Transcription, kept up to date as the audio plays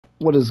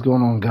What is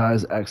going on,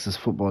 guys? Access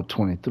Football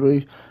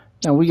 23.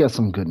 Now we got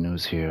some good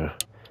news here.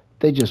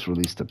 They just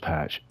released a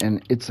patch,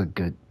 and it's a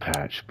good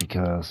patch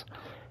because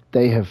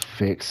they have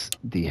fixed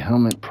the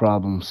helmet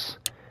problems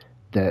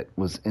that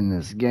was in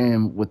this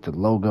game with the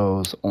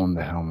logos on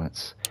the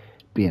helmets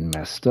being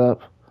messed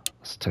up.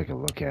 Let's take a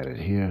look at it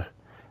here.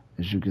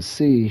 As you can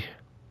see,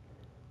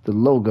 the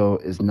logo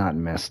is not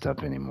messed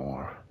up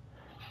anymore.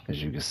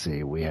 As you can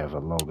see, we have a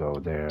logo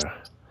there.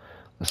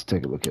 Let's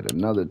take a look at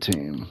another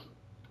team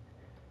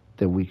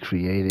that we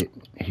created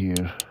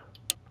here.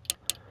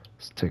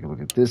 Let's take a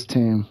look at this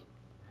team.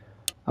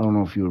 I don't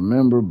know if you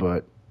remember,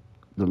 but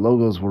the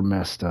logos were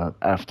messed up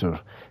after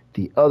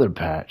the other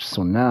patch.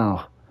 So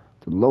now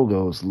the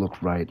logos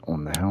look right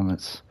on the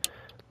helmets.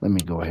 Let me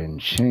go ahead and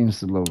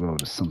change the logo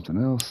to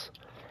something else.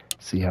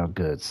 See how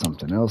good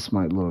something else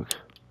might look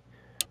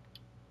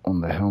on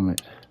the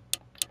helmet.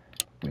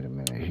 Wait a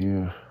minute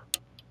here.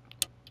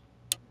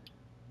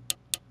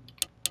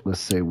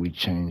 Let's say we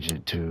change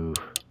it to,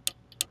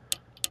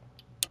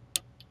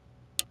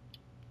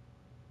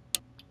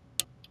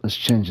 let's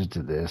change it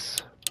to this.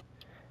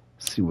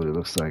 See what it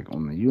looks like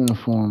on the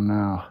uniform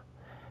now.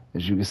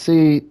 As you can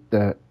see,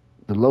 that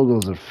the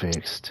logos are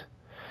fixed.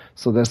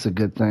 So that's a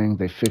good thing.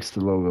 They fixed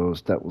the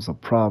logos. That was a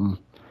problem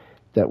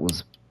that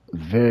was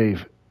very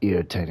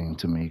irritating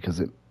to me because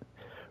it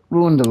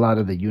ruined a lot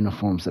of the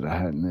uniforms that I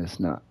had in this.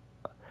 Now,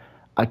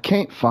 I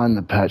can't find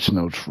the patch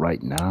notes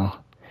right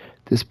now.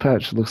 This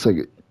patch looks like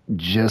it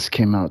just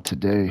came out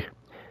today,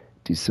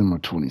 December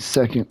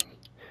 22nd,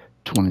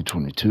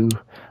 2022.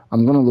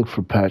 I'm going to look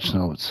for patch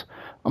notes.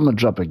 I'm going to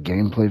drop a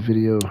gameplay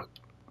video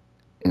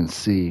and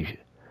see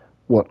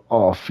what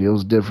all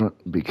feels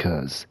different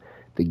because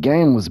the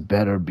game was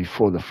better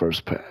before the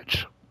first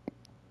patch.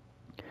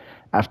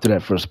 After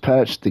that first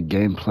patch, the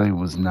gameplay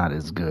was not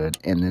as good,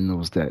 and then there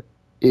was that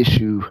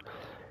issue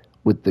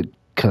with the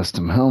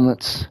custom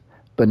helmets,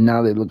 but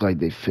now they look like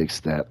they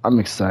fixed that. I'm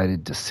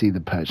excited to see the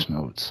patch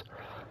notes.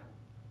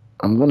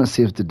 I'm going to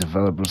see if the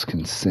developers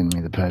can send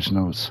me the patch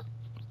notes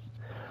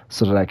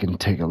so that I can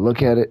take a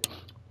look at it.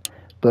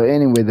 But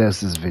anyway,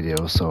 that's this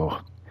video. So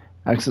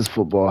Access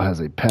Football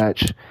has a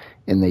patch,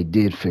 and they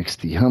did fix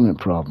the helmet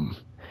problem.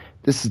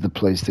 This is the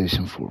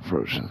PlayStation 4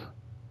 version.